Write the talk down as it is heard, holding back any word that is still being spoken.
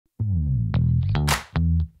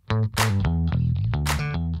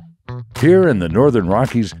Here in the Northern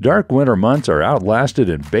Rockies, dark winter months are outlasted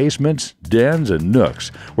in basements, dens, and nooks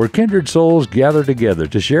where kindred souls gather together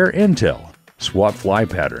to share intel, swap fly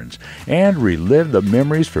patterns, and relive the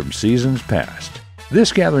memories from seasons past.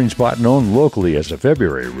 This gathering spot, known locally as the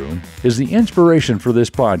February Room, is the inspiration for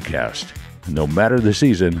this podcast. No matter the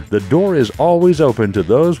season, the door is always open to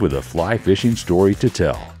those with a fly fishing story to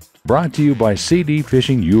tell. Brought to you by CD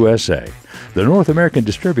Fishing USA, the North American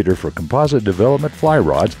distributor for composite development fly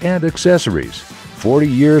rods and accessories. 40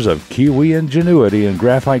 years of Kiwi ingenuity and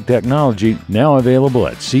graphite technology, now available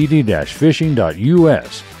at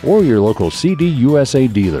cd-fishing.us or your local CD USA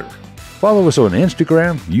dealer. Follow us on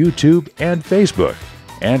Instagram, YouTube, and Facebook.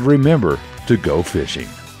 And remember to go fishing.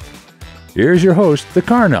 Here's your host, the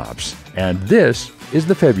Carnops, and this is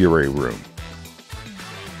the February Room.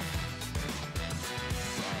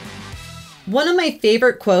 One of my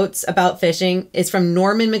favorite quotes about fishing is from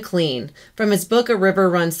Norman McLean from his book A River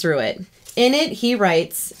Runs Through It. In it, he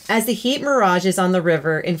writes, "As the heat mirages on the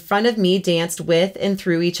river in front of me danced with and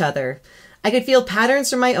through each other, I could feel patterns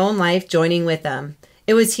from my own life joining with them.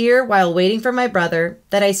 It was here, while waiting for my brother,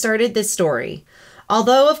 that I started this story.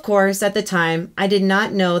 Although, of course, at the time, I did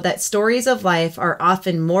not know that stories of life are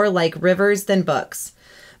often more like rivers than books.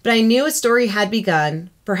 But I knew a story had begun,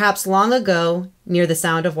 perhaps long ago, near the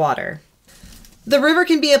sound of water." The river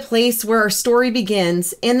can be a place where our story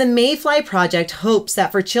begins, and the Mayfly Project hopes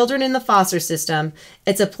that for children in the foster system,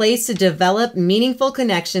 it's a place to develop meaningful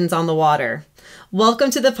connections on the water. Welcome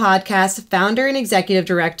to the podcast, founder and executive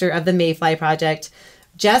director of the Mayfly Project,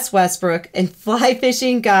 Jess Westbrook, and fly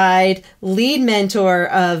fishing guide, lead mentor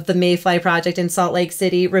of the Mayfly Project in Salt Lake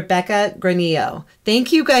City, Rebecca Granillo.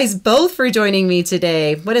 Thank you guys both for joining me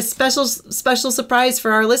today. What a special surprise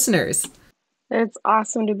for our listeners. It's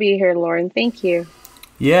awesome to be here, Lauren. Thank you.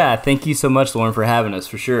 Yeah, thank you so much, Lauren, for having us,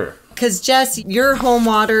 for sure. Because, Jess, your home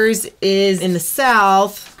waters is in the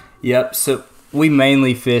south. Yep, so we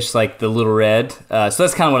mainly fish like the Little Red. So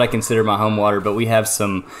that's kind of what I consider my home water, but we have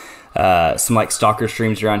some like stalker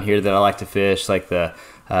streams around here that I like to fish, like the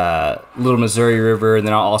Little Missouri River, and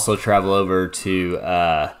then I'll also travel over to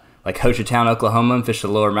like Hochatown, Oklahoma, and fish the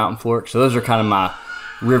Lower Mountain Fork. So those are kind of my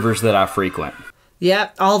rivers that I frequent.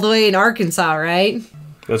 Yep, all the way in Arkansas, right?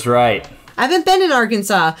 That's right. I haven't been in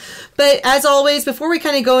Arkansas, but as always, before we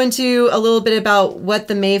kind of go into a little bit about what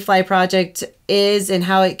the Mayfly Project is and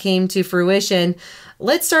how it came to fruition,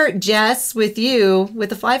 let's start, Jess, with you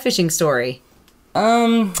with the fly fishing story.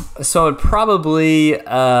 So I'd probably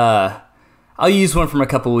I'll use one from a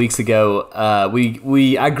couple weeks ago.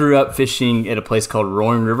 I grew up fishing at a place called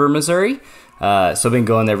Roaring River, Missouri. So I've been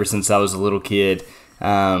going there ever since I was a little kid.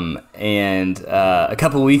 And a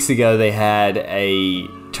couple weeks ago they had a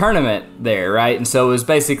tournament there, right? And so it was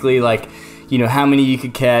basically like, you know, how many you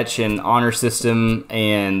could catch and honor system,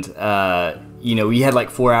 and you know, you had like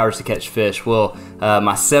 4 hours to catch fish. Well,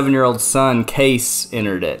 my 7-year-old son Case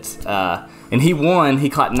entered it, and he won. He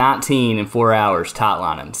caught 19 in 4 hours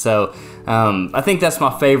tightlining. So I think that's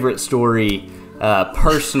my favorite story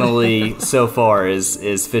personally so far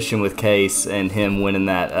is fishing with Case and him winning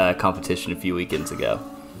that competition a few weekends ago.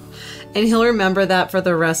 And he'll remember that for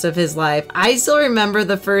the rest of his life. I still remember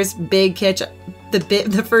the first big catch,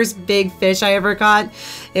 the first big fish I ever caught.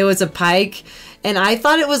 It was a pike, and I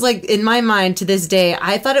thought it was like, in my mind to this day,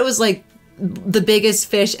 I thought it was like the biggest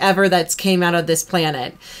fish ever that's came out of this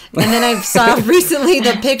planet. And then I saw recently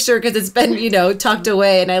the picture, because it's been, you know, tucked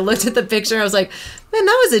away, and I looked at the picture and I was like, man,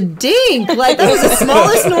 that was a dink. Like, that was the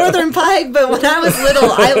smallest northern pike. But when I was little,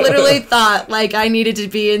 I literally thought like I needed to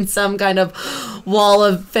be in some kind of wall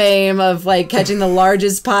of fame of like catching the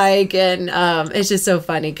largest pike. And it's just so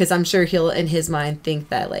funny, because I'm sure he'll in his mind think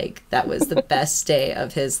that like that was the best day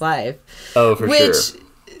of his life. Oh, for sure.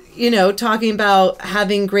 You know, talking about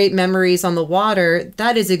having great memories on the water,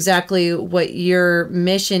 that is exactly what your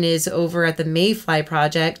mission is over at the Mayfly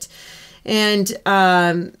Project. And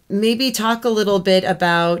maybe talk a little bit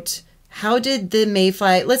about how did the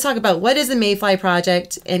Mayfly, let's talk about what is the Mayfly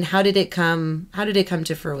Project and how did it come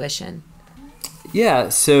to fruition? Yeah,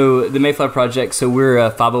 so the Mayfly Project, so we're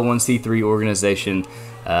a 501c3 organization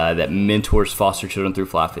that mentors foster children through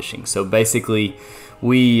fly fishing. So basically,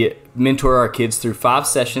 we mentor our kids through 5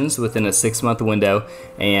 sessions within a 6-month window,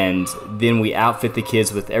 and then we outfit the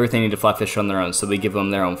kids with everything they need to fly fish on their own. So we give them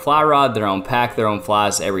their own fly rod, their own pack, their own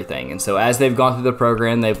flies, everything. And so as they've gone through the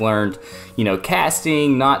program, they've learned, you know,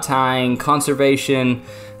 casting, knot tying, conservation,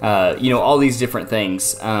 you know, all these different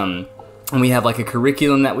things. And we have like a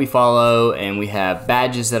curriculum that we follow, and we have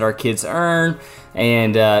badges that our kids earn.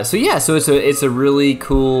 And so it's a really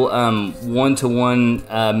cool one-to-one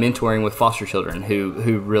mentoring with foster children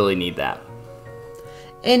who really need that.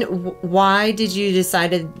 And why did you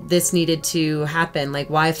decide this needed to happen? Like,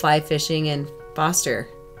 why fly fishing and foster?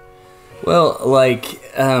 Well, like,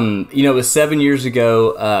 it was 7 years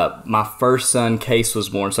ago, my first son, Case, was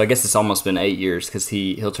born. So I guess it's almost been 8 years because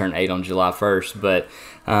he'll turn 8 on July 1st. But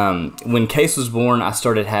when Case was born, I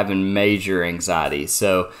started having major anxiety.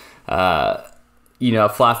 So, I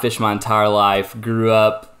fly fished my entire life, grew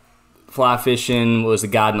up fly fishing, was a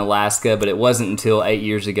guide in Alaska, but it wasn't until 8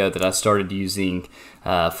 years ago that I started using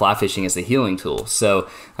fly fishing as a healing tool. So,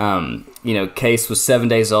 Case was 7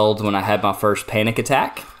 days old when I had my first panic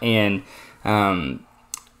attack. And,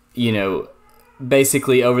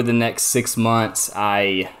 basically over the next 6 months,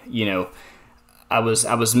 I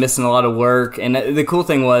was missing a lot of work. And the cool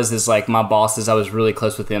thing is like my bosses, I was really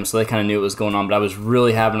close with them, so they kind of knew what was going on, but I was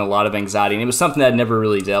really having a lot of anxiety, and it was something that I'd never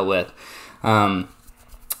really dealt with. I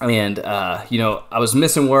was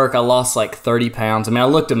missing work. I lost like 30 pounds. I mean, I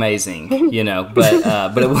looked amazing, but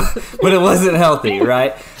it wasn't healthy,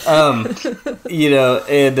 right?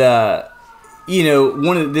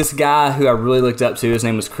 This guy who I really looked up to, his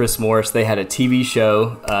name was Chris Morris. They had a TV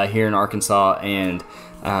show here in Arkansas, and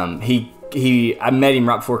I met him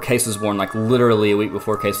right before Case was born, like literally a week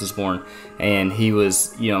before Case was born, and he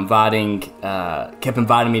was, kept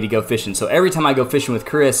inviting me to go fishing. So every time I go fishing with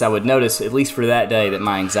Chris, I would notice, at least for that day, that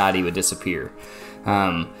my anxiety would disappear.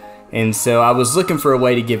 And so I was looking for a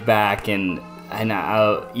way to give back, and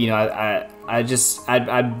I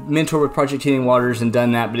mentored with Project Healing Waters and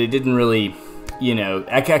done that, but it didn't really,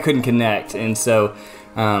 I couldn't connect. And so,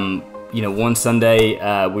 one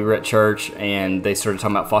Sunday we were at church and they started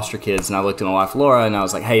talking about foster kids, and I looked at my wife Laura and I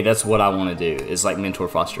was like, hey, that's what I want to do, is like mentor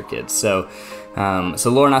foster kids. So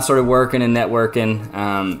Laura and I started working and networking,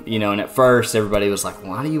 and at first everybody was like,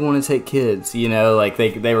 why do you want to take kids? Like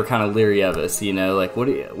they were kind of leery of us, like what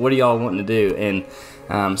are y'all wanting to do? And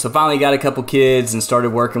so finally got a couple kids and started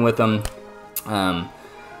working with them.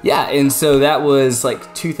 And so that was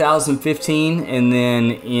like 2015, and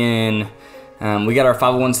then we got our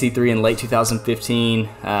 501c3 in late 2015.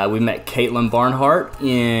 We met Caitlin Barnhart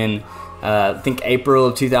in I think April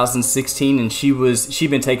of 2016, and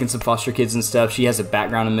she'd been taking some foster kids and stuff. She has a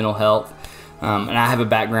background in mental health, and I have a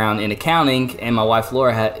background in accounting, and my wife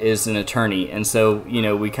Laura is an attorney. And so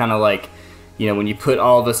we kind of like, when you put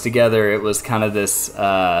all of us together, it was kind of this,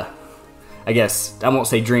 I guess I won't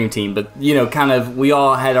say dream team, but kind of, we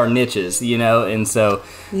all had our niches, and so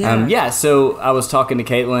so I was talking to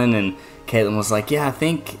Caitlin, and Caitlin was like, yeah, I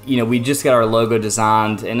think, we just got our logo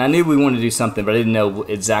designed, and I knew we wanted to do something, but I didn't know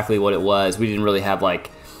exactly what it was. We didn't really have like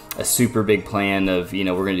a super big plan of, we're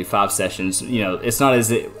going to do 5 sessions. It's not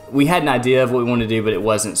as we had an idea of what we wanted to do, but it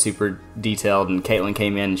wasn't super detailed. And Caitlin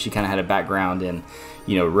came in and she kind of had a background in,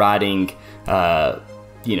 writing,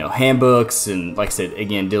 handbooks, and like I said,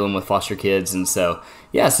 again, dealing with foster kids. And so,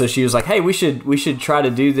 so she was like, hey, we should try to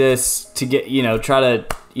do this to get,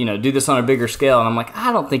 do this on a bigger scale. And I'm like,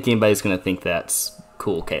 I don't think anybody's going to think that's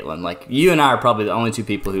cool, Caitlin. Like, you and I are probably the only 2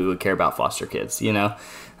 people who would care about foster kids,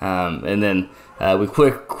 and then we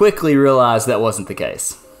quickly realized that wasn't the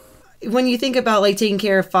case. When you think about like taking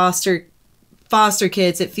care of foster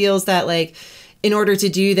kids, it feels that like in order to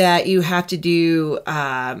do that, you have to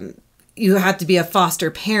be a foster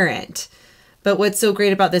parent. But what's so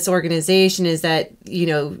great about this organization is that,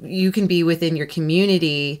 you can be within your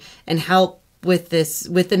community and help with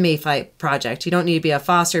the Mayfly Project. You don't need to be a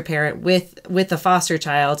foster parent with a foster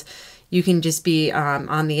child. You can just be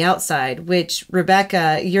on the outside, which,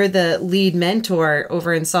 Rebecca, you're the lead mentor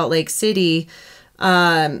over in Salt Lake City.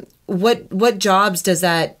 What jobs does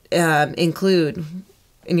that include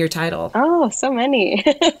in your title? Oh, so many.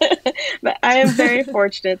 But I am very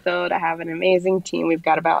fortunate, though, to have an amazing team. We've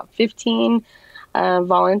got about 15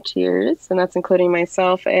 volunteers, and that's including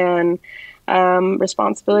myself, and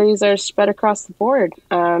responsibilities are spread across the board,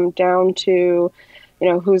 down to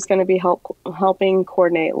who's going to be helping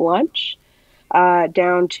coordinate lunch,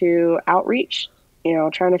 down to outreach,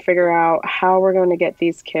 trying to figure out how we're going to get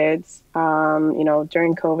these kids.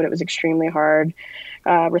 During COVID, it was extremely hard,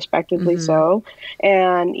 respectively so.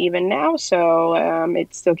 And even now, so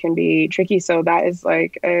it still can be tricky. So that is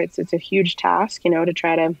like, it's a huge task, to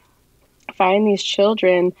try to find these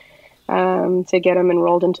children to get them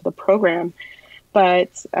enrolled into the program.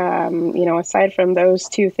 But, aside from those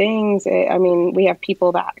 2 things, we have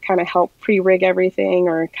people that kind of help pre-rig everything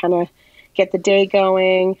or kind of get the day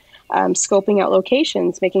going, scoping out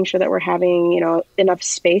locations, making sure that we're having, enough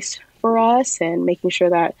space for us, and making sure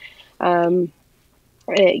that,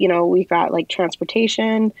 we've got like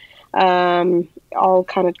transportation, all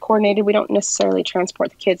kind of coordinated. We don't necessarily transport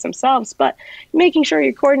the kids themselves, but making sure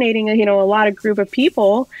you're coordinating, a lot of group of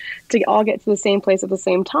people to all get to the same place at the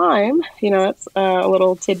same time. It's a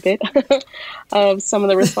little tidbit of some of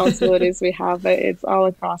the responsibilities we have, but it's all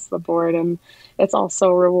across the board, and it's all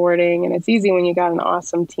so rewarding, and it's easy when you got an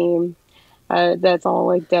awesome team that's all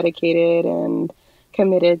like dedicated and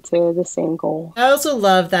committed to the same goal. I also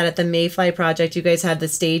love that at the Mayfly Project, you guys have the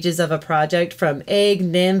stages of a project from egg,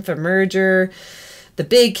 nymph, emerger, the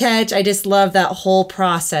big catch. I just love that whole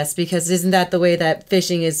process, because isn't that the way that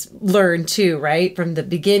fishing is learned too, right? From the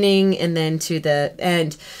beginning and then to the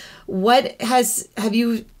end. What is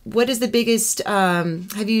the biggest,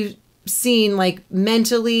 have you seen like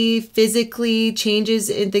mentally, physically changes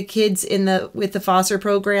in the kids with the foster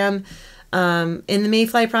program? In the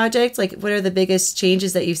Mayfly Project, like what are the biggest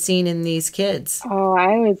changes that you've seen in these kids? Oh,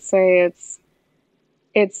 I would say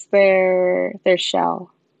it's their shell.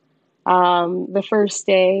 The first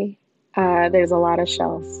day, there's a lot of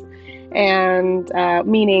shells, and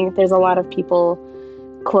meaning there's a lot of people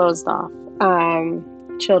closed off,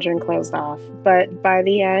 children closed off. But by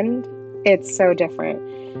the end, it's so different.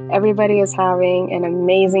 Everybody is having an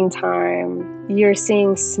amazing time. You're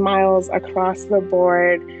seeing smiles across the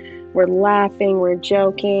board. We're laughing, we're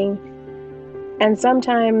joking. And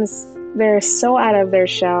sometimes they're so out of their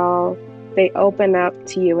shell, they open up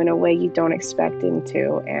to you in a way you don't expect them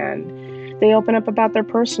to. And they open up about their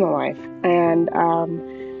personal life. And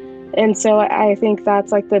so I think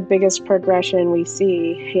that's like the biggest progression we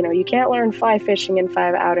see. You can't learn fly fishing in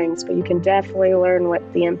 5 outings, but you can definitely learn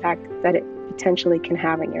what the impact that it potentially can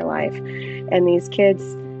have in your life. And these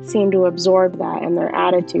kids seem to absorb that, and their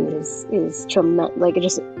attitude is tremendous. Like it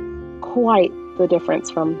just quite the difference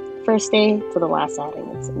from first day to the last outing.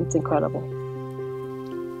 It's incredible.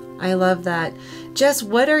 I love that. Jess,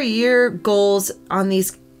 what are your goals on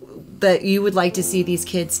these that you would like to see these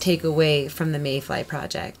kids take away from the Mayfly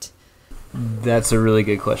Project? That's a really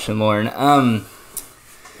good question, Lauren.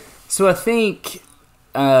 So I think,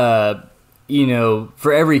 for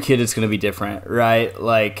every kid it's going to be different, right?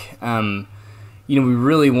 Like, we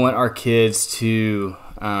really want our kids to,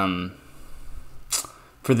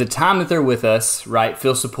 for the time that they're with us, right,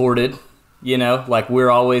 feel supported, like we're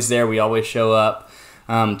always there, we always show up,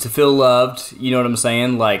 to feel loved, you know what I'm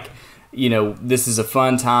saying? Like, this is a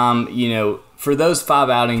fun time, for those 5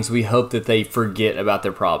 outings, we hope that they forget about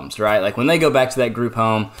their problems, right? Like when they go back to that group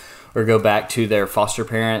home or go back to their foster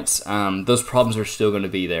parents, those problems are still going to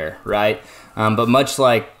be there, right? But much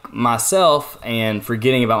like myself and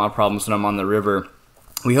forgetting about my problems when I'm on the river,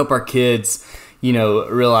 we hope our kids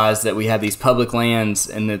realize that we have these public lands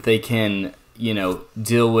and that they can,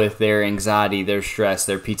 deal with their anxiety, their stress,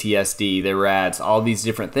 their PTSD, their RADs, all these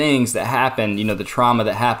different things that happen, the trauma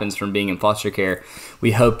that happens from being in foster care.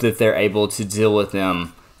 We hope that they're able to deal with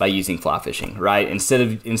them by using fly fishing, right? Instead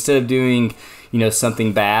of doing,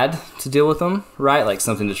 something bad to deal with them, right? Like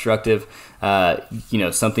something destructive,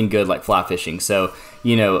 something good like fly fishing. So,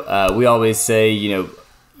 we always say,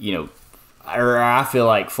 I feel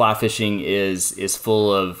like fly fishing is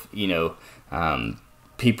full of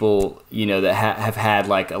people that have had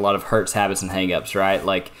like a lot of hurts, habits, and hangups, right?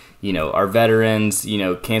 Like our veterans,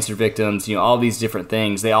 cancer victims, all these different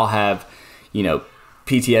things. They all have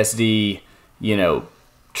PTSD,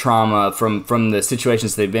 trauma from the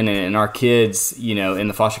situations they've been in, and our kids, in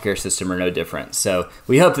the foster care system are no different. So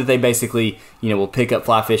we hope that they basically, will pick up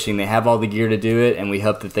fly fishing. They have all the gear to do it, and we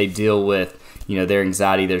hope that they deal with their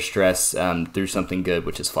anxiety, their stress through something good,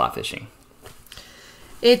 which is fly fishing.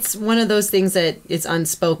 It's one of those things that is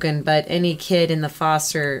unspoken, but any kid in the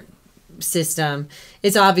foster system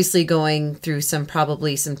is obviously going through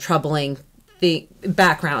probably some troubling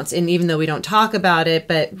backgrounds. And even though we don't talk about it,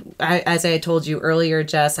 but as I had told you earlier,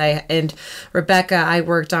 Jess, and Rebecca, I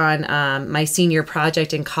worked on my senior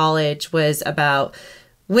project in college was about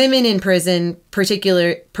women in prison,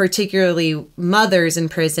 particularly mothers in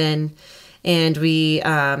prison, and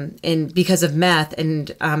and because of meth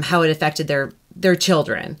and how it affected their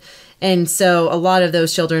children. And so a lot of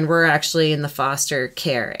those children were actually in the foster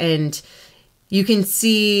care. And you can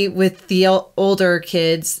see with the older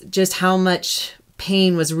kids just how much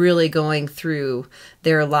pain was really going through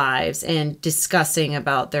their lives and discussing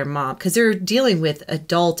about their mom, because they're dealing with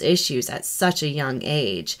adult issues at such a young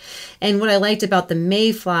age. And what I liked about the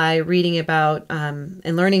Mayfly, reading about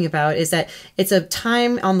and learning about, is that it's a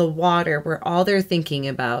time on the water where all they're thinking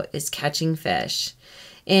about is catching fish.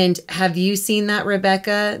 And have you seen that,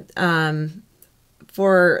 Rebecca,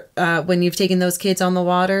 for when you've taken those kids on the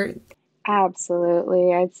water?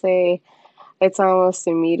 Absolutely. I'd say it's almost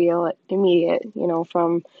immediate,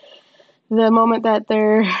 from the moment that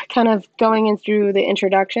they're kind of going in through the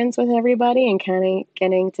introductions with everybody and kind of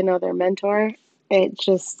getting to know their mentor, it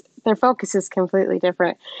just, their focus is completely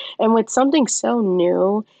different. And with something so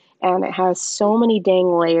new and it has so many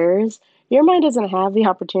dang layers, your mind doesn't have the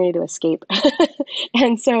opportunity to escape.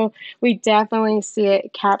 And so we definitely see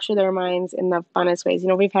it capture their minds in the funnest ways. You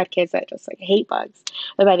know, we've had kids that just like hate bugs,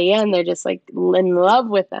 but by the end, they're just like in love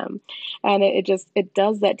with them. And it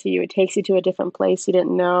does that to you. It takes you to a different place you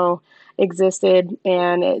didn't know existed,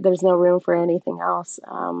 and there's no room for anything else,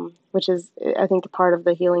 which is, I think, part of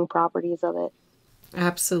the healing properties of it.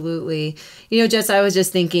 Absolutely. You know, Jess, I was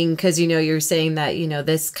just thinking, because, you know, you're saying that, you know,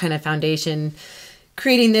 this kind of foundation,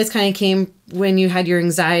 creating this kind of came when you had your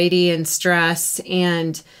anxiety and stress.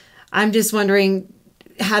 And I'm just wondering,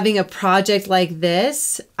 having a project like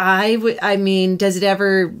this, I mean, does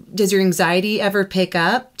your anxiety ever pick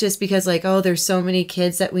up just because like, oh, there's so many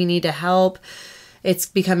kids that we need to help, it's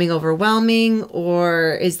becoming overwhelming?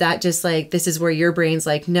 Or is that just like, this is where your brain's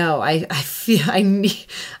like, no, I'm feeling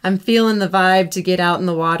the vibe to get out in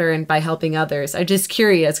the water and by helping others? I'm just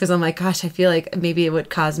curious because I'm like, gosh, I feel like maybe it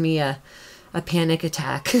would cause me a panic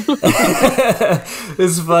attack.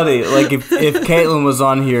 It's funny. Like if Caitlin was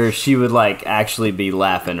on here, she would like actually be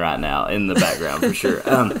laughing right now in the background for sure.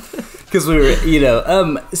 Cause we were, you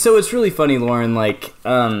know, so it's really funny, Lauren, like,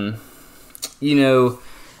 you know,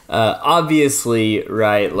 obviously,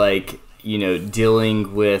 right, like, you know,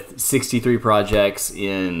 dealing with 63 projects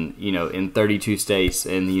in, you know, in 32 states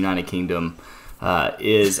in the United Kingdom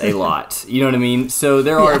is a lot. You know what I mean? So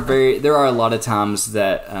there are a lot of times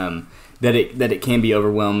that that it can be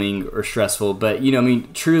overwhelming or stressful. But, you know, I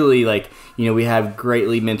mean, truly, like, you know, we have great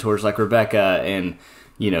lead mentors like Rebecca and,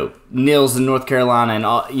 you know, Nils in North Carolina and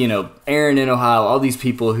all, you know, Aaron in Ohio, all these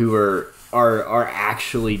people who are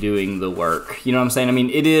actually doing the work. You know what I'm saying? I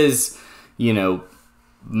mean, it is, you know,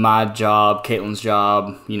 my job, Caitlin's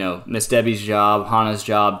job, you know, Miss Debbie's job, Hannah's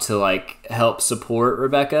job to like help support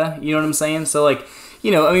Rebecca. You know what I'm saying? So like, you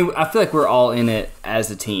know, I mean, I feel like we're all in it as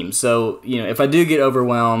a team. So, you know, if I do get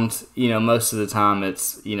overwhelmed, you know, most of the time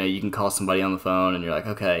it's, you know, you can call somebody on the phone and you're like,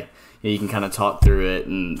 okay, you can kind of talk through it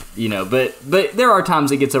and, you know, but there are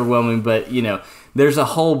times it gets overwhelming, but, you know, there's a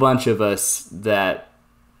whole bunch of us that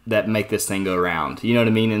make this thing go around. You know what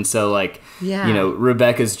I mean? And so like, you know,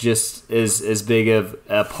 Rebecca's just as big of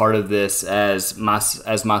a part of this as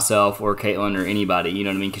myself or Caitlin or anybody, you know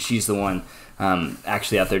what I mean? Cause she's the one,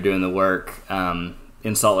 actually out there doing the work,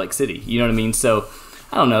 in Salt Lake City. You know what I mean? So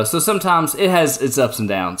I don't know. So sometimes it has its ups and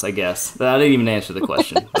downs, I guess. But I didn't even answer the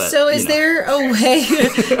question. But, so is there a way,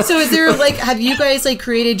 so is there like, have you guys like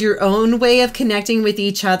created your own way of connecting with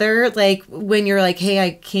each other? Like when you're like, hey,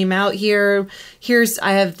 I came out here,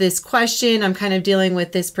 I have this question, I'm kind of dealing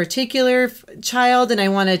with this particular child and I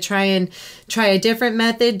want to try a different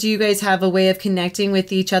method. Do you guys have a way of connecting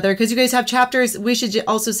with each other? Because you guys have chapters. We should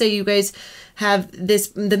also say you guys have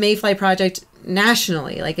the Mayfly Project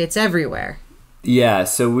nationally, like it's everywhere. Yeah,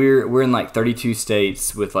 so we're in like 32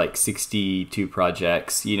 states with like 62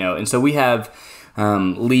 projects, you know, and so we have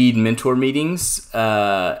lead mentor meetings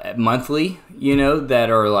monthly, you know,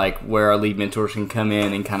 that are like where our lead mentors can come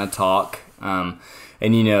in and kind of talk. And,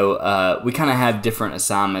 you know, we kind of have different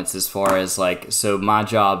assignments as far as like, so my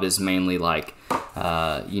job is mainly like,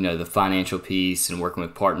 you know, the financial piece and working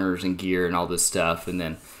with partners and gear and all this stuff. And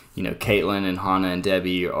then, you know, Caitlin and Hannah and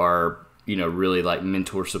Debbie are, you know, really like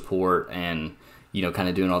mentor support and, you know, kind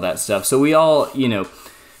of doing all that stuff. So we all, you know,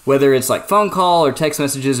 whether it's like phone call or text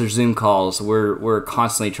messages or Zoom calls, we're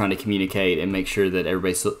constantly trying to communicate and make sure that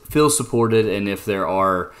everybody feels supported. And if there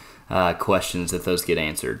are questions, that those get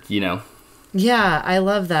answered, you know? Yeah, I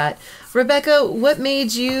love that. Rebecca, what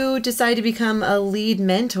made you decide to become a lead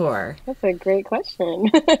mentor? That's a great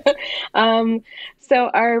question. So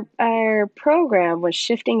our program was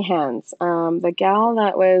shifting hands. The gal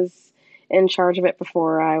that was in charge of it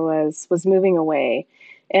before I was moving away,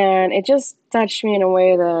 and it just touched me in a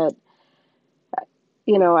way that,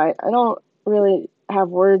 you know, I don't really have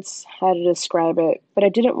words how to describe it, but I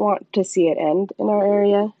didn't want to see it end in our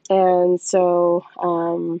area. And so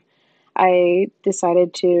I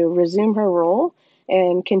decided to resume her role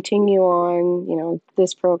and continue on, you know,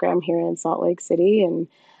 this program here in Salt Lake City. And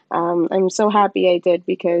I'm so happy I did,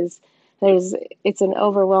 because it's an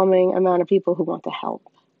overwhelming amount of people who want to help.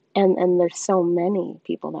 And there's so many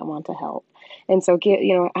people that want to help. And so,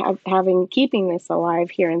 keeping this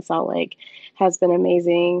alive here in Salt Lake has been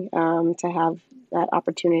amazing, to have that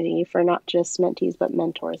opportunity for not just mentees, but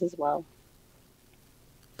mentors as well.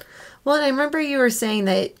 Well, and I remember you were saying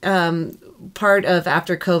that part of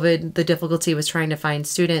after COVID, the difficulty was trying to find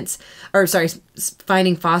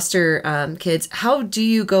finding foster kids. How do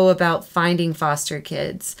you go about finding foster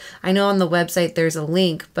kids? I know on the website there's a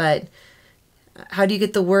link, but how do you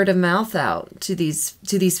get the word of mouth out to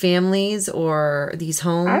these families or these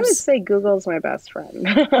homes? I would say Google's my best friend.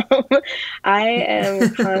 I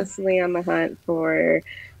am constantly on the hunt for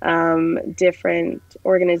different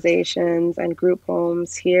organizations and group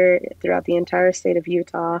homes here throughout the entire state of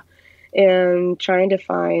Utah, and trying to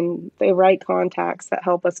find the right contacts that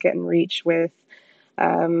help us get in reach with,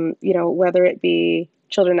 whether it be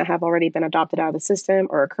children that have already been adopted out of the system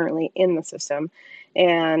or are currently in the system.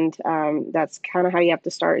 And that's kind of how you have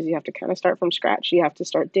to start, is you have to kind of start from scratch. You have to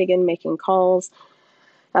start digging, making calls,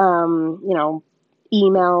 emails,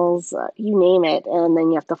 you name it, and then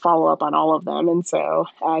you have to follow up on all of them. And so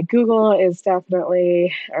Google is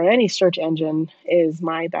definitely, or any search engine is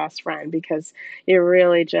my best friend, because you're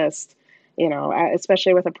really just,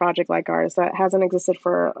 especially with a project like ours that hasn't existed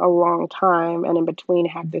for a long time, and in between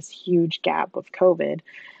had this huge gap of COVID.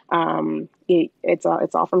 It's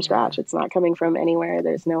all from scratch. It's not coming from anywhere.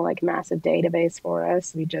 There's no like massive database for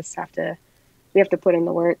us. We have to put in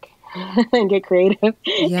the work and get creative.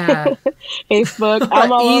 Yeah. Facebook.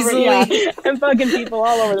 I'm all Easily. over. Yeah. I'm bugging people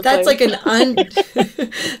all over the That's place.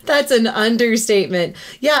 like that's an understatement.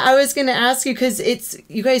 Yeah, I was going to ask you, because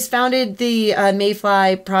you guys founded the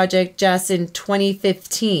Mayfly Project, Jess, in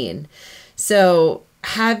 2015. So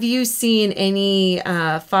have you seen any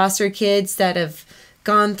foster kids that have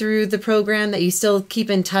gone through the program that you still keep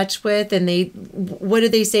in touch with, and what do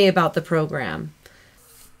they say about the program?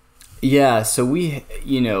 Yeah, so we,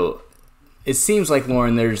 it seems like,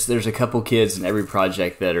 Lauren, there's a couple kids in every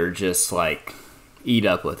project that are just like eat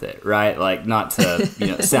up with it, right? Like, not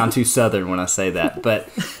to sound too Southern when I say that, but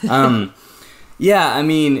yeah, I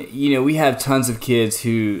mean, we have tons of kids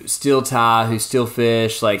who still tie, who still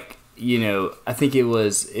fish. Like, I think it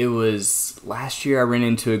was last year I ran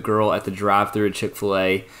into a girl at the drive-thru at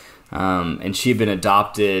Chick-fil-A, and she'd been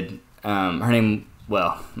adopted. Her name,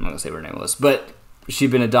 well, I'm not gonna say what her name was, but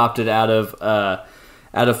she'd been adopted out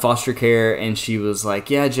of foster care, and she was like,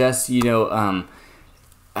 "Yeah, Jess, I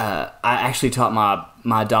actually taught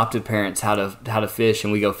my adopted parents how to fish,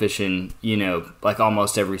 and we go fishing, like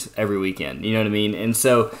almost every weekend." You know what I mean? And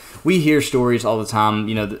so we hear stories all the time.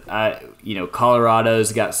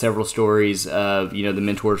 Colorado's got several stories of the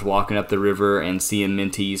mentors walking up the river and seeing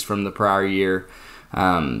mentees from the prior year.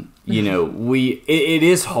 It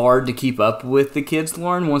is hard to keep up with the kids,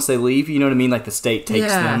 Lauren, once they leave. You know what I mean? Like, the state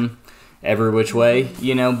takes them every which way.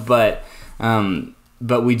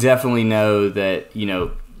 But we definitely know that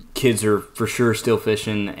kids are for sure still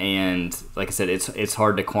fishing, and like I said, it's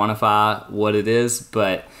hard to quantify what it is,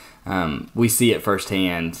 but we see it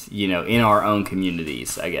firsthand, in our own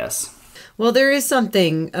communities, I guess. Well, there is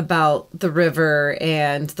something about the river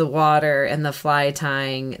and the water and the fly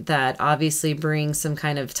tying that obviously brings some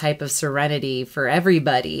kind of type of serenity for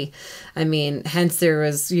everybody. I mean, hence there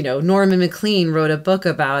was, Norman McLean wrote a book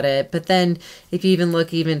about it. But then if you even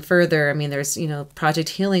look even further, I mean, there's, Project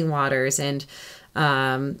Healing Waters, and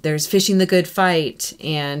there's Fishing the Good Fight.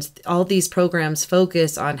 And all these programs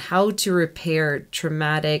focus on how to repair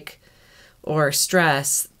traumatic or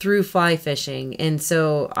stress through fly fishing. And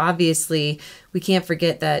so obviously we can't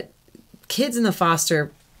forget that kids in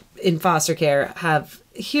foster care have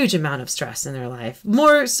a huge amount of stress in their life,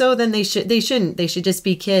 more so than they shouldn't. They should just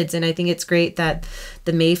be kids. And I think it's great that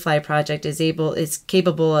the Mayfly Project is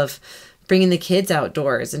capable of bringing the kids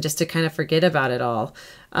outdoors and just to kind of forget about it all.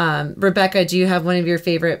 Rebecca, do you have one of your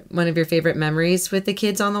favorite memories with the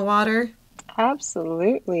kids on the water?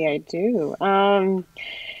 Absolutely, I do.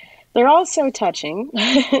 They're all so touching,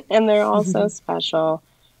 and they're all so special.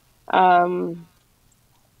 I'm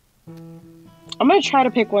going to try to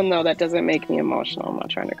pick one, though, that doesn't make me emotional. I'm not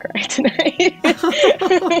trying to cry tonight.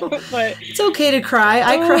 But it's okay to cry.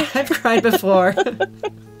 I've cried before.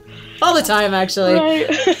 All the time, actually. Right.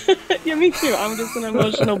 Yeah, me too. I'm just an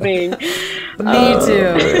emotional being. Me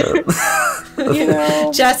too.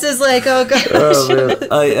 Jess is like, oh gosh.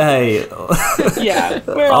 Hey. Yeah.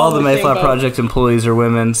 All the Mayfly Project employees are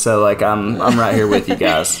women, so like I'm right here with you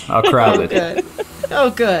guys. I'll cry with you. Oh,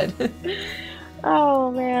 good. Oh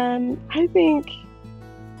man, I think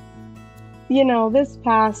this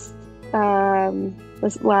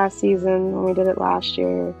last season, when we did it last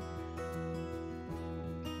year,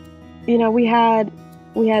 we had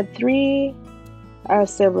 3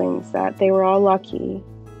 siblings that they were all lucky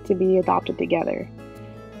to be adopted together,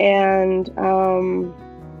 and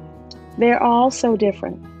they're all so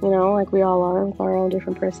different, like we all are, with our own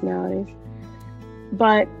different personalities.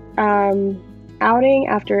 But outing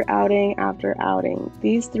after outing after outing,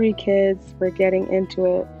 these three kids were getting into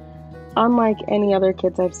it unlike any other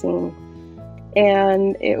kids I've seen.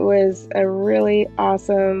 And it was a really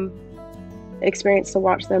awesome experience to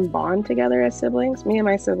watch them bond together as siblings. Me and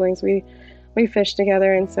my siblings, we fish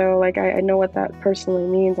together, and so like I know what that personally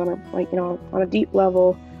means on a deep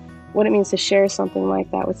level, what it means to share something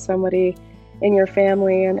like that with somebody in your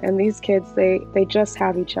family. And these kids, they just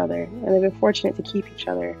have each other, and they've been fortunate to keep each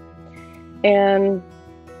other. And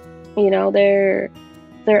their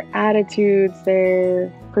attitudes,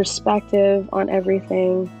 their perspective on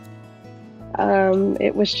everything,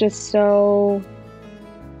 it was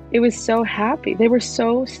so happy. They were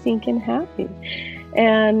so stinking happy.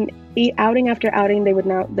 And outing after outing, they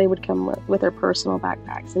would come with their personal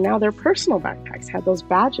backpacks, and now their personal backpacks had those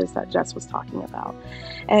badges that Jess was talking about.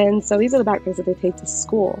 And so these are the backpacks that they take to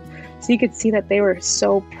school. So you could see that they were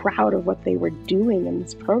so proud of what they were doing in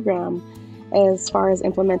this program, as far as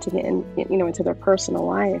implementing it into their personal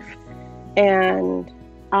life. And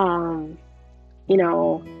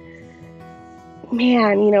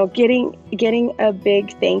getting a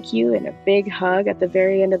big thank you and a big hug at the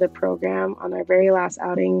very end of the program on our very last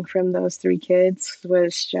outing from those three kids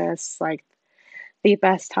was just like the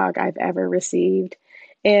best hug I've ever received.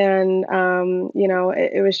 And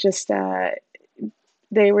it was just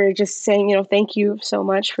they were just saying, thank you so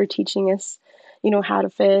much for teaching us how to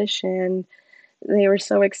fish. And they were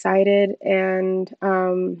so excited. And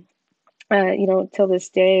till this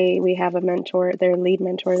day, we have a mentor, their lead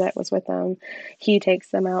mentor that was with them. He takes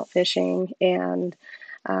them out fishing, and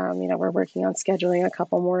we're working on scheduling a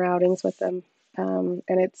couple more outings with them. And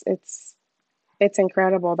it's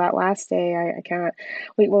incredible. That last day, I can't.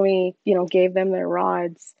 When we gave them their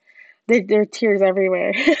rods, there tears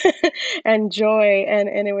everywhere, and joy,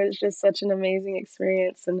 and it was just such an amazing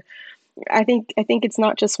experience. And I think it's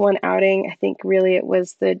not just one outing. I think really it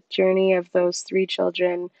was the journey of those three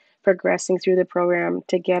children progressing through the program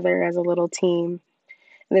together as a little team.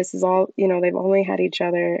 And this is all, they've only had each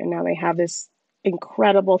other, and now they have this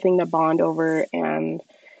incredible thing to bond over. And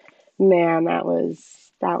man, that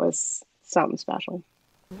was something special.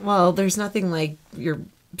 Well, there's nothing like your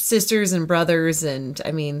sisters and brothers, and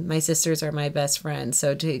I mean, my sisters are my best friends,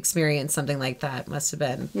 so to experience something like that must have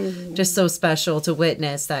been just so special to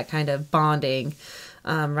witness that kind of bonding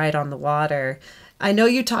right on the water. I know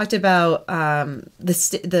you talked about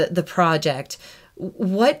the project.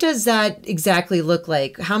 What does that exactly look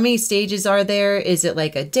like? How many stages are there? Is it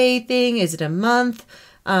like a day thing? Is it a month?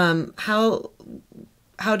 How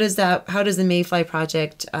does the Mayfly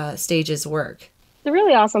Project stages work? The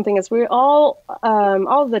really awesome thing is we all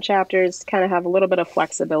of the chapters kind of have a little bit of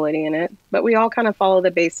flexibility in it, but we all kind of follow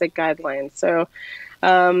the basic guidelines. So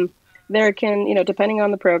there can, depending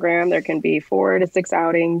on the program, there can be 4 to 6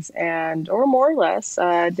 outings or more or less,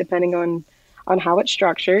 depending on how it's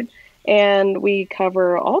structured. And we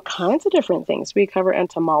cover all kinds of different things. We cover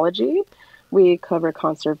entomology, we cover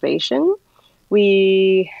conservation.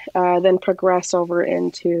 We then progress over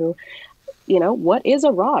into what is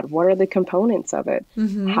a rod? What are the components of it?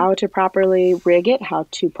 Mm-hmm. How to properly rig it, how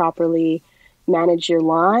to properly manage your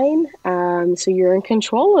line, so you're in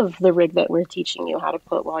control of the rig that we're teaching you how to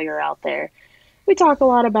put while you're out there. We talk a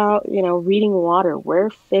lot about, reading water, where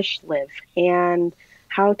fish live, and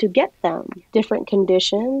how to get them, different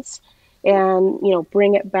conditions, and,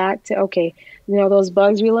 bring it back to, okay, those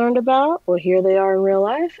bugs we learned about, well, here they are in real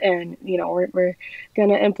life, and, we're going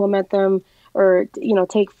to implement them, or,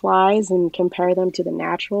 take flies and compare them to the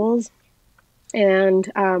naturals. And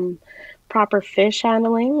proper fish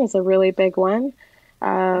handling is a really big one.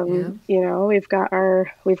 We've got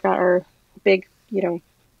our big,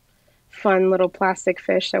 fun little plastic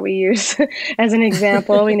fish that we use as an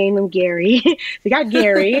example. We name him Gary. We got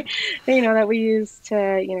Gary, that we use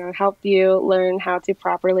to, help you learn how to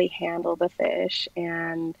properly handle the fish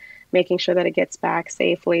and making sure that it gets back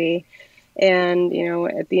safely. And,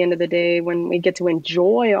 at the end of the day, when we get to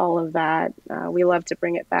enjoy all of that, we love to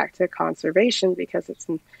bring it back to conservation, because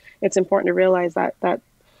it's important to realize that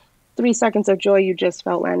 3 seconds of joy you just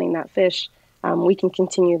felt landing that fish, we can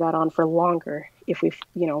continue that on for longer if we,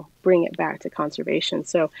 bring it back to conservation.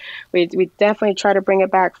 So we definitely try to bring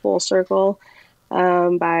it back full circle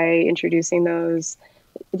by introducing those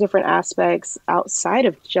different aspects outside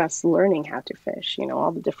of just learning how to fish,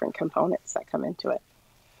 all the different components that come into it.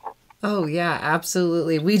 Oh, yeah,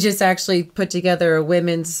 absolutely. We just actually put together a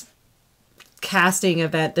women's casting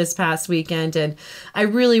event this past weekend, and I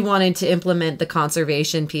really wanted to implement the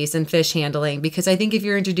conservation piece and fish handling, because I think if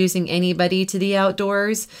you're introducing anybody to the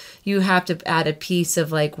outdoors, you have to add a piece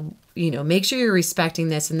of like make sure you're respecting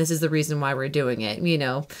this, and this is the reason why we're doing it,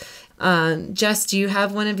 Jess, do you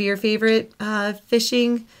have one of your favorite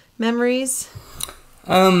fishing memories?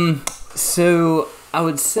 So I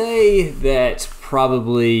would say that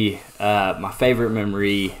probably my favorite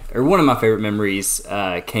memory, or one of my favorite memories,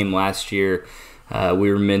 came last year.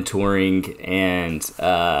 We were mentoring, and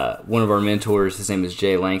one of our mentors, his name is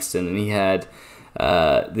Jay Langston, and he had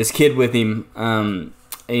this kid with him,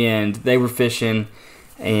 and they were fishing,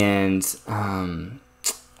 and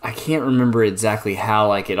I can't remember exactly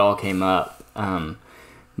how it all came up,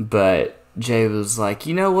 but Jay was like,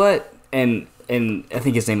 you know what, and I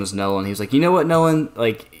think his name was Nolan. He was like, you know what, Nolan,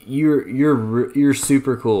 you're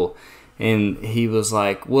super cool. And he was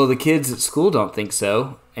like, well, the kids at school don't think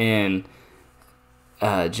so. And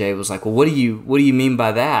Jay was like, well, what do you mean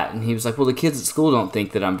by that? And he was like, well, the kids at school don't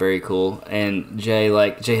think that I'm very cool. And Jay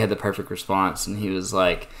had the perfect response, and he was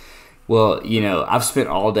like, well, I've spent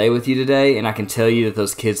all day with you today, and I can tell you that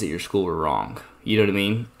those kids at your school were wrong. You know what I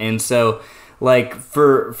mean? And so,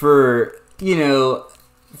 for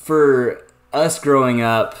us growing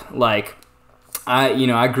up,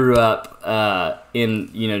 I grew up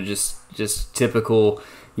in just typical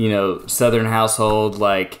Southern household,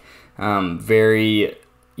 very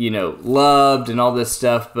loved and all this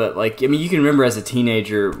stuff. But you can remember as a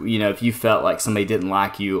teenager, if you felt like somebody didn't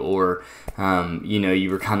like you, or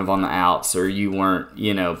you were kind of on the outs, or you weren't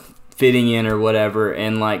fitting in or whatever,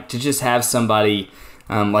 and to just have somebody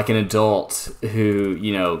like an adult who,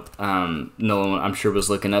 Nolan, I'm sure, was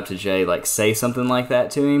looking up to Jay, say something like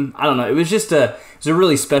that to him. I don't know. It was just a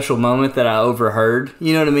really special moment that I overheard,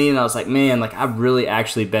 you know what I mean? And I was like, man, I really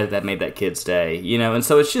actually bet that made that kid's day, And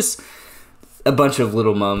so it's just a bunch of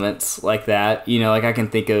little moments like that, I can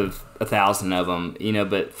think of 1,000 of them,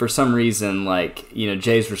 but for some reason,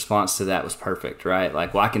 Jay's response to that was perfect, right?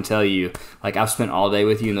 Well, I can tell you, I've spent all day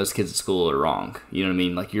with you, and those kids at school are wrong. You know what I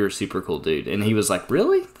mean? You're a super cool dude. And he was like,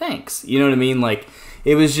 really? Thanks. You know what I mean?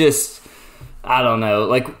 It was just, I don't know,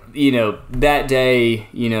 that day,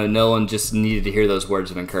 Nolan just needed to hear those words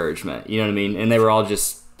of encouragement. You know what I mean? And they were all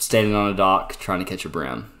just standing on a dock trying to catch a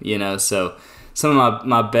brim, So some of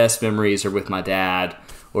my best memories are with my dad,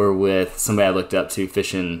 or with somebody I looked up to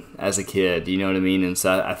fishing as a kid, you know what I mean? And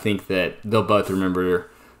so I think that they'll both remember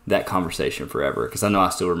that conversation forever, because I know I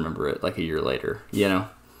still remember it a year later,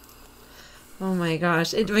 Oh my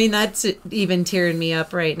gosh. That's even tearing me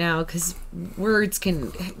up right now, because words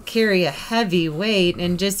can carry a heavy weight,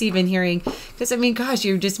 and just even hearing, because gosh,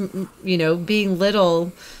 you're just, being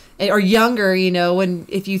little or younger,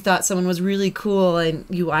 if you thought someone was really cool and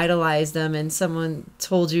you idolized them, and someone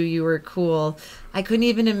told you were cool. I couldn't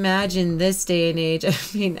even imagine this day and age.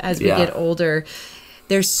 As we get older,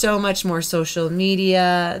 there's so much more social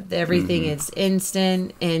media. Everything is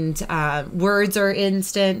instant, and words are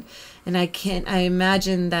instant. And I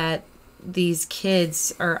imagine that these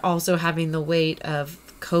kids are also having the weight of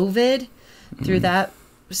COVID through that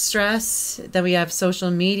stress. Then we have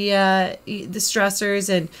social media, the stressors,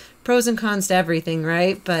 and pros and cons to everything,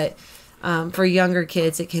 right? But for younger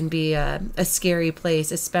kids, it can be a scary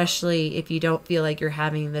place, especially if you don't feel like you're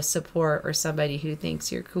having the support or somebody who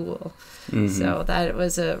thinks you're cool. So that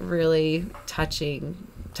was a really touching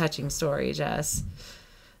story, Jess.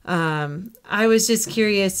 I was just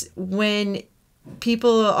curious, when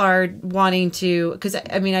people are wanting to, because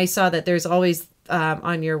I saw that there's always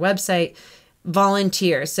on your website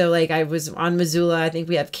volunteer. So I was on Missoula. I think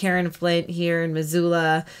we have Karen Flint here in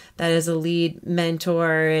Missoula that is a lead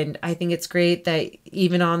mentor. And I think it's great that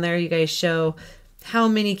even on there, you guys show how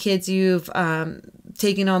many kids you've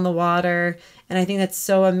taken on the water. And I think that's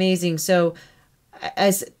so amazing. So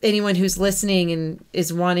as anyone who's listening and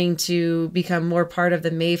is wanting to become more part of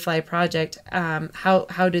the Mayfly Project,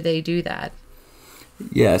 how do they do that?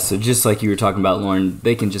 Yeah, so just like you were talking about, Lauren,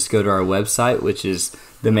 they can just go to our website, which is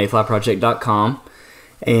themayflyproject.com,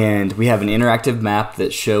 and we have an interactive map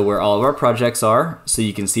that show where all of our projects are, so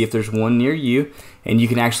you can see if there's one near you, and you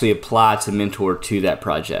can actually apply to mentor to that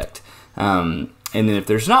project. And then if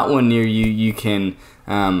there's not one near you, you can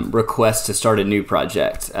request to start a new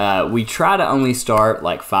project. We try to only start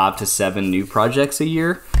 5 to 7 new projects a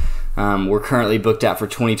year. We're currently booked out for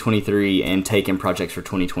 2023 and taking projects for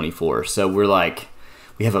 2024. So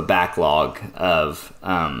we have a backlog of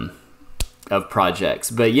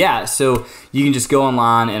projects. But yeah, so you can just go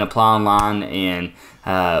online and apply online, and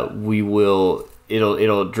it'll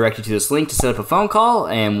direct you to this link to set up a phone call,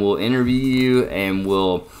 and we'll interview you, and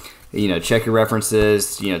we'll check your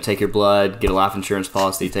references, take your blood, get a life insurance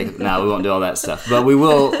policy, we won't do all that stuff, but we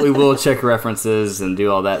will check your references and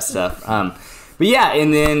do all that stuff. but yeah,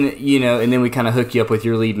 and then we kind of hook you up with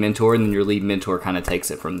your lead mentor, and then your lead mentor kind of takes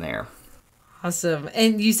it from there. Awesome.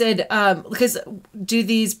 And you said, because do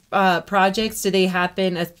these projects, do they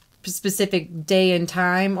happen a specific day and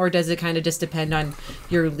time, or does it kind of just depend on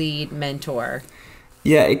your lead mentor?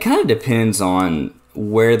 Yeah, it kind of depends on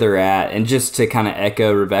where they're at. And just to kind of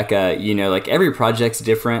echo Rebecca, like every project's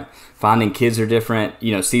different. Finding kids are different.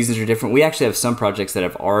 Seasons are different. We actually have some projects that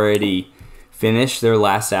have already finished their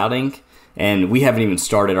last outing, and we haven't even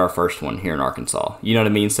started our first one here in Arkansas. You know what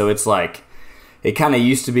I mean? So it's like, it kind of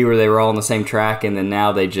used to be where they were all on the same track, and then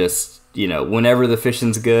now they just, whenever the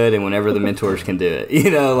fishing's good and whenever the mentors can do it,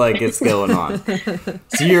 like it's going on.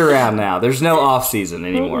 It's year-round now. There's no off-season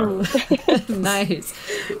anymore. Nice.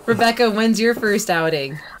 Rebecca, when's your first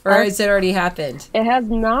outing? Or has it already happened? It has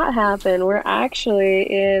not happened. We're actually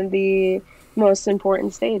in the most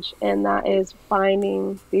important stage, and that is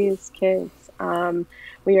finding these kids.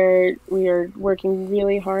 We are working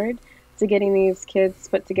really hard to getting these kids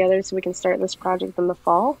put together so we can start this project in the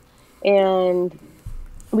fall. And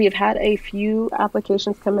we've had a few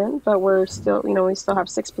applications come in, but we're still, we still have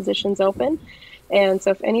 6 positions open. And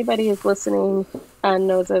so if anybody is listening and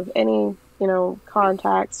knows of any,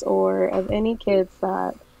 contacts or of any kids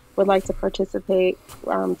that would like to participate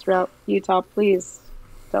throughout Utah, please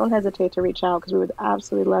don't hesitate to reach out, because we would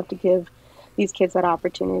absolutely love to give these kids that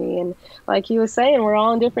opportunity. And like he was saying, we're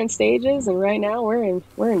all in different stages, and right now we're in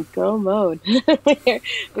go mode. we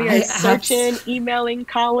are searching, emailing,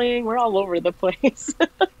 calling. We're all over the place.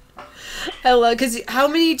 I love, because how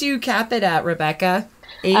many do you cap it at, Rebecca?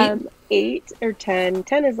 8? 8 or 10.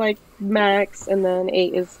 10 is like max, and then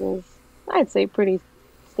 8 is I'd say pretty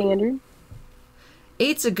standard.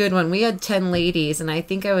 8's a good one. We had 10 ladies, and I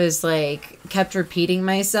think I was kept repeating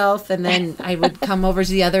myself, and then I would come over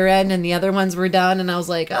to the other end, and the other ones were done, and I was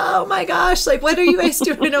like, oh my gosh, what are you guys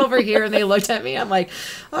doing over here? And they looked at me. I'm like,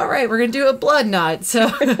 all right, we're gonna do a blood knot.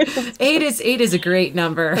 So 8 is a great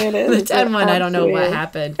number. It is. The 10 one, I don't know what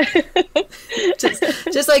happened.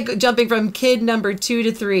 just like jumping from kid number 2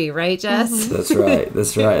 to 3, right, Jess? Mm-hmm.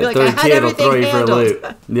 That's right. Third kid will throw you for a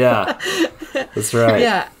loop. Yeah, that's right.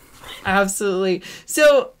 Yeah. Absolutely.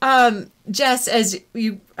 So, Jess, as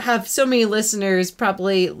you have so many listeners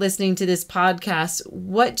probably listening to this podcast,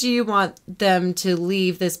 what do you want them to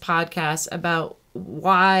leave this podcast about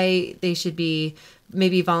why they should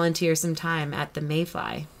maybe volunteer some time at the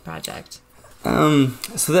Mayfly Project?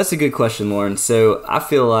 So that's a good question, Lauren. So I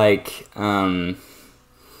feel like,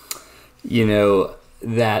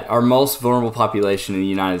 that our most vulnerable population in the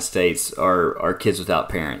United States are kids without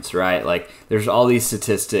parents, right? There's all these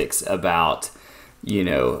statistics about,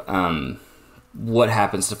 what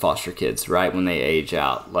happens to foster kids, right, when they age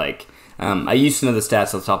out. I used to know the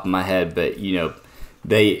stats off the top of my head, but, I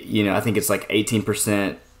think it's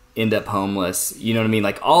 18% end up homeless. You know what I mean?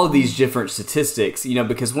 All of these different statistics,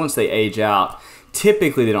 because once they age out,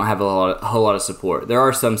 typically they don't have a whole lot of support. There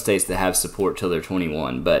are some states that have support till they're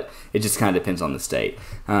 21, but it just kind of depends on the state.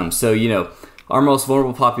 So, our most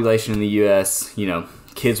vulnerable population in the U.S.,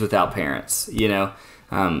 kids without parents,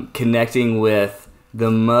 connecting with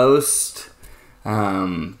the most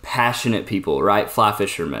passionate people, right? Fly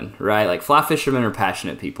fishermen, right? Fly fishermen are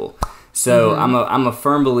passionate people. So I'm a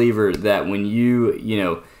firm believer that when you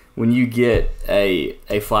get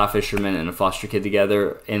a fly fisherman and a foster kid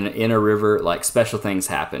together in a river, special things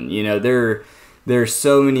happen. There's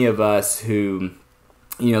so many of us who,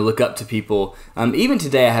 look up to people. Even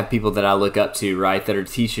today I have people that I look up to, right, that are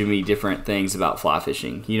teaching me different things about fly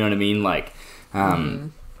fishing. You know what I mean?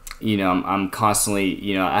 I'm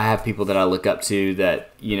constantly, I have people that I look up to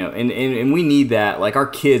that, and we need that. Our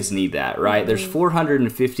kids need that, right? There's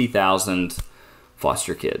 450,000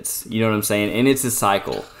 foster kids. You know what I'm saying? And it's a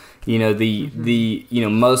cycle.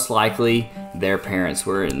 Most likely their parents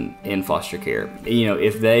were in foster care.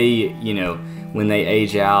 If they, when they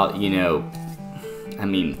age out,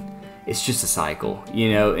 it's just a cycle,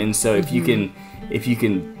 and so if you can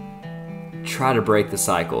try to break the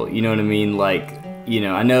cycle, you know what I mean?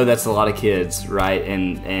 I know that's a lot of kids, right?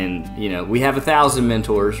 And we have 1,000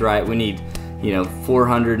 mentors, right? We need,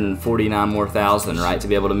 449 more thousand, right? To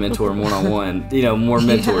be able to mentor one-on-one, more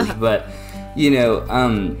mentors. Yeah. But,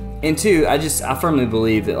 and two, I firmly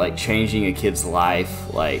believe that changing a kid's life,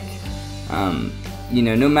 no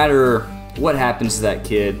matter what happens to that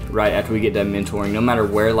kid, right, after we get done mentoring, no matter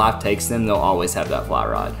where life takes them, they'll always have that fly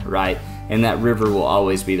rod, right? And that river will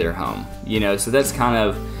always be their home, so that's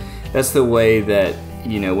the way that,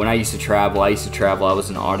 when I used to travel, I was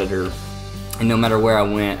an auditor, and no matter where I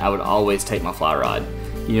went, I would always take my fly rod,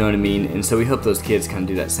 you know what I mean? And so we hope those kids kind of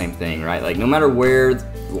do that same thing, right? No matter where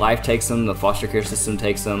life takes them, the foster care system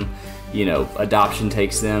takes them, adoption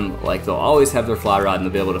takes them, like they'll always have their fly rod and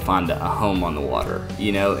they'll be able to find a home on the water,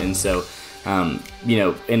 and so, and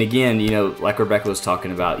again, like Rebecca was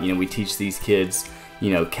talking about, we teach these kids,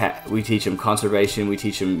 we teach them conservation, we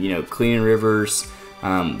teach them, cleaning rivers,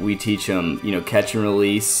 we teach them, catch and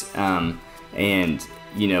release, and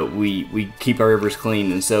we keep our rivers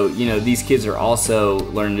clean, and so these kids are also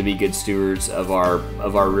learning to be good stewards of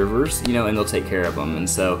our rivers, and they'll take care of them, and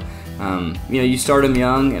so you start them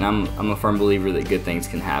young, and I'm a firm believer that good things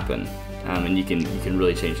can happen, and you can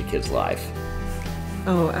really change a kid's life.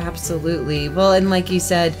 Oh, absolutely. Well, and like you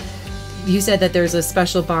said that there's a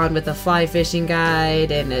special bond with a fly fishing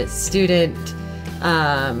guide and a student.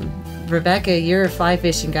 Rebecca, you're a fly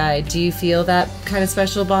fishing guide. Do you feel that kind of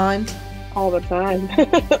special bond? All the time.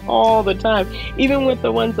 All the time. Even with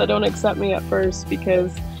the ones that don't accept me at first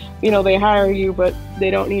because, they hire you, but they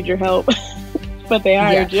don't need your help. But they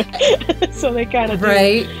hired you. So they kind of do.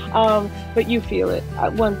 Right. But you feel it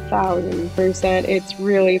at 1,000%. It's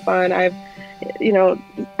really fun. I've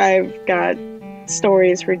got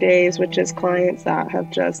stories for days with just clients that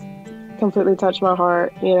have just completely touched my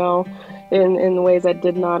heart, in ways I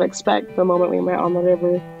did not expect the moment we met on the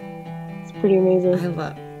river. It's pretty amazing.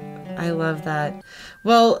 I love that.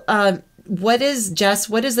 Well, what is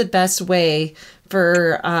the best way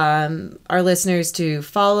for our listeners to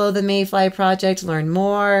follow the Mayfly Project, learn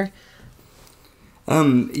more?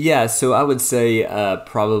 So I would say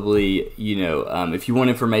probably, if you want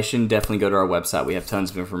information, definitely go to our website. We have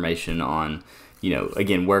tons of information on,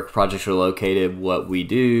 again, where projects are located, what we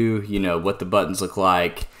do, what the buttons look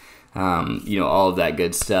like, all of that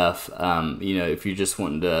good stuff. If you're just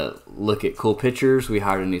wanting to look at cool pictures, we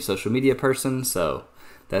hired a new social media person, so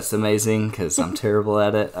that's amazing because I'm terrible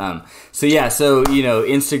at it.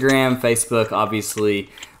 Instagram, Facebook, obviously.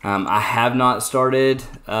 I have not started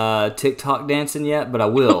TikTok dancing yet, but I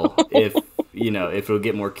will if it'll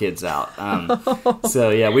get more kids out.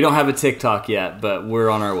 We don't have a TikTok yet, but we're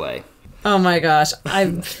on our way. Oh my gosh,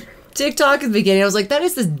 TikTok at the beginning, I was like, that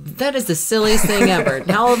is the silliest thing ever.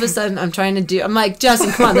 Now all of a sudden I'm like,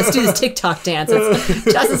 Justin, come on, let's do this TikTok dance.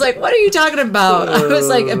 Justin's like, what are you talking about? I was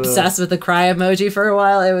like obsessed with the cry emoji for a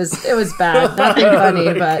while. It was bad. Nothing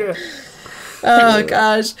funny, but oh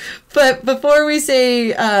gosh. But before we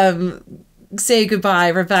say goodbye,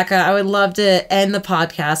 Rebecca, I would love to end the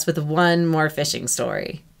podcast with one more fishing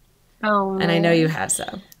story. Oh, man. And I know you have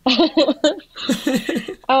some.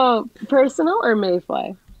 Oh, personal or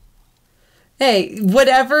Mayfly? Hey,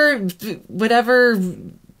 whatever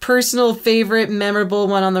personal favorite memorable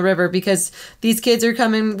one on the river, because these kids are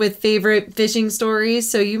coming with favorite fishing stories,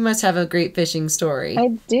 so you must have a great fishing story. I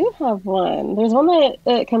do have one. There's one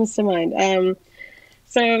that comes to mind.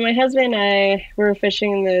 So my husband and I were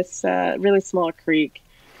fishing this really small creek,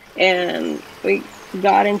 and we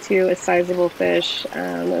got into a sizable fish.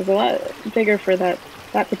 It was a lot bigger for that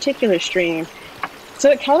particular stream. So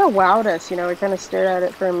it kind of wowed us, we kind of stared at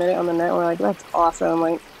it for a minute on the net. And we're like, that's awesome.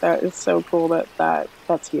 Like, that is so cool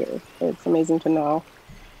that's here. It's amazing to know.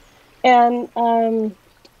 And,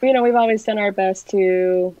 we've always done our best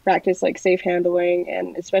to practice like safe handling,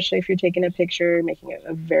 and especially if you're taking a picture, making it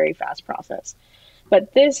a very fast process.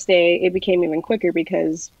 But this day it became even quicker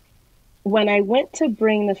because when I went to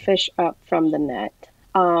bring the fish up from the net,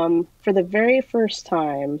 for the very first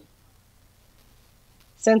time,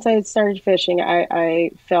 since I had started fishing,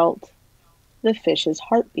 I felt the fish's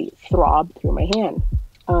heartbeat throb through my hand.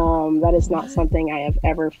 That is not something I have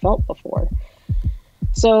ever felt before.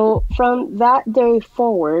 So from that day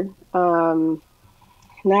forward, and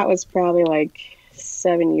that was probably like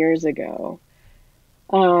 7 years ago,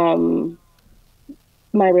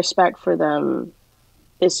 my respect for them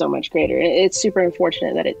is so much greater. It's super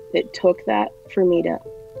unfortunate that it took that for me to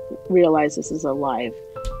realize this is a live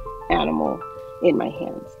animal in my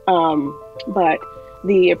hands. But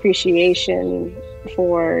the appreciation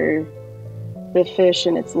for the fish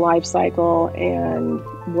and its life cycle, and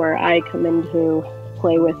where I come into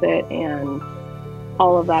play with it and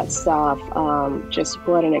all of that stuff, just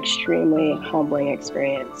what an extremely humbling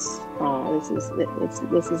experience.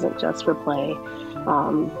 This isn't just for play.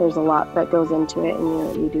 There's a lot that goes into it,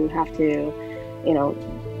 and you do have to,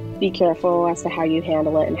 be careful as to how you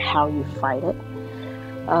handle it and how you fight it.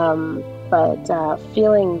 But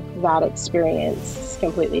feeling that experience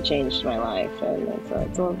completely changed my life, and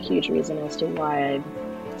it's a huge reason as to why I'm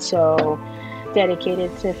so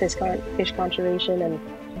dedicated to fish conservation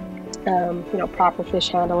and proper fish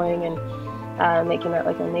handling, and making that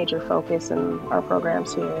like a major focus in our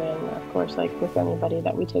programs here, and of course like with anybody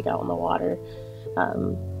that we take out on the water.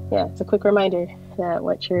 It's a quick reminder that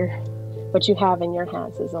what you're what you have in your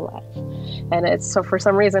hands is a life. And it's, so for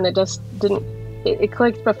some reason, it just didn't, it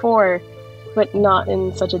clicked before, but not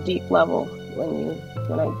in such a deep level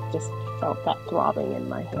when I just felt that throbbing in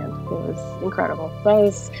my hand. It was incredible. That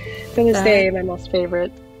was, to this day, my most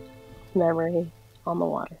favorite memory on the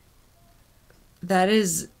water. That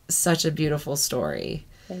is such a beautiful story.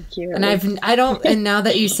 Thank you. And and now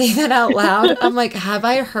that you say that out loud, I'm like, have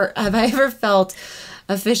I ever felt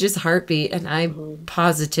a fish's heartbeat? And I'm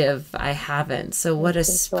positive I haven't. So what a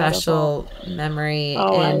special memory.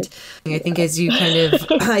 And I think as you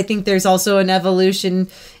I think there's also an evolution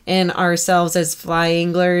in ourselves as fly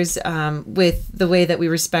anglers, with the way that we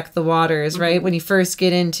respect the waters, right? When you first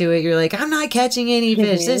get into it, you're like, I'm not catching any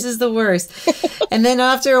fish. This is the worst. And then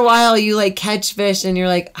after a while, you like catch fish and you're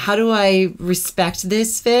like, how do I respect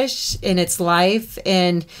this fish in its life?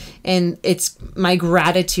 And it's my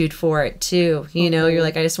gratitude for it too. You know, you're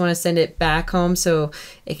like, I just want to send it back home so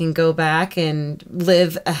it can go back and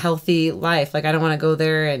live a healthy life. Like, I don't want to go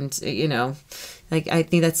there and, you know, like, I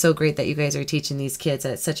think that's so great that you guys are teaching these kids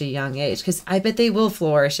at such a young age, because I bet they will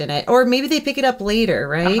flourish in it. Or maybe they pick it up later,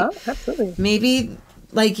 right? Absolutely. Maybe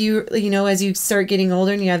like you know, as you start getting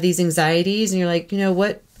older and you have these anxieties and you're like, you know,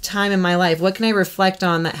 what time in my life, what can I reflect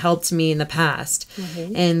on that helped me in the past?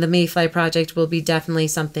 And the Mayfly Project will be definitely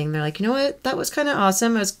something. They're like, you know what, that was kind of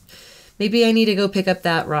awesome. Maybe I need to go pick up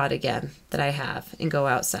that rod again that I have and go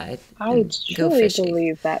outside. I truly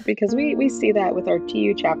believe that, because we see that with our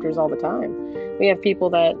TU chapters all the time. We have people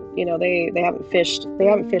that, you know, they haven't fished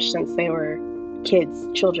since they were kids,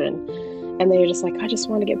 children, and they're just like, I just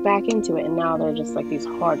want to get back into it. And now they're just like these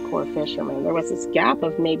hardcore fishermen. There was this gap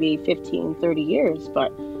of maybe 15, 30 years,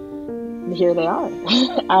 but here they are,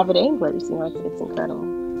 avid anglers. You know, it's incredible.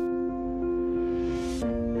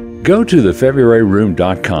 Go to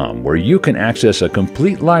thefebruaryroom.com, where you can access a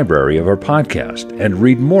complete library of our podcast and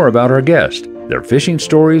read more about our guests, their fishing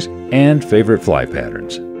stories, and favorite fly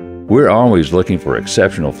patterns. We're always looking for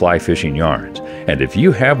exceptional fly fishing yarns, and if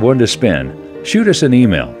you have one to spin, shoot us an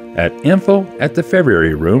email at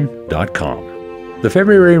info@thefebruaryroom.com. The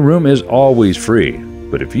February Room is always free,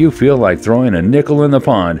 but if you feel like throwing a nickel in the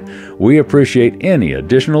pond, we appreciate any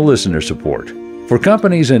additional listener support. For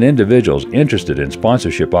companies and individuals interested in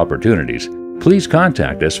sponsorship opportunities, please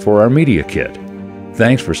contact us for our media kit.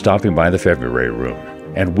 Thanks for stopping by the February Room,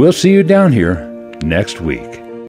 and we'll see you down here next week.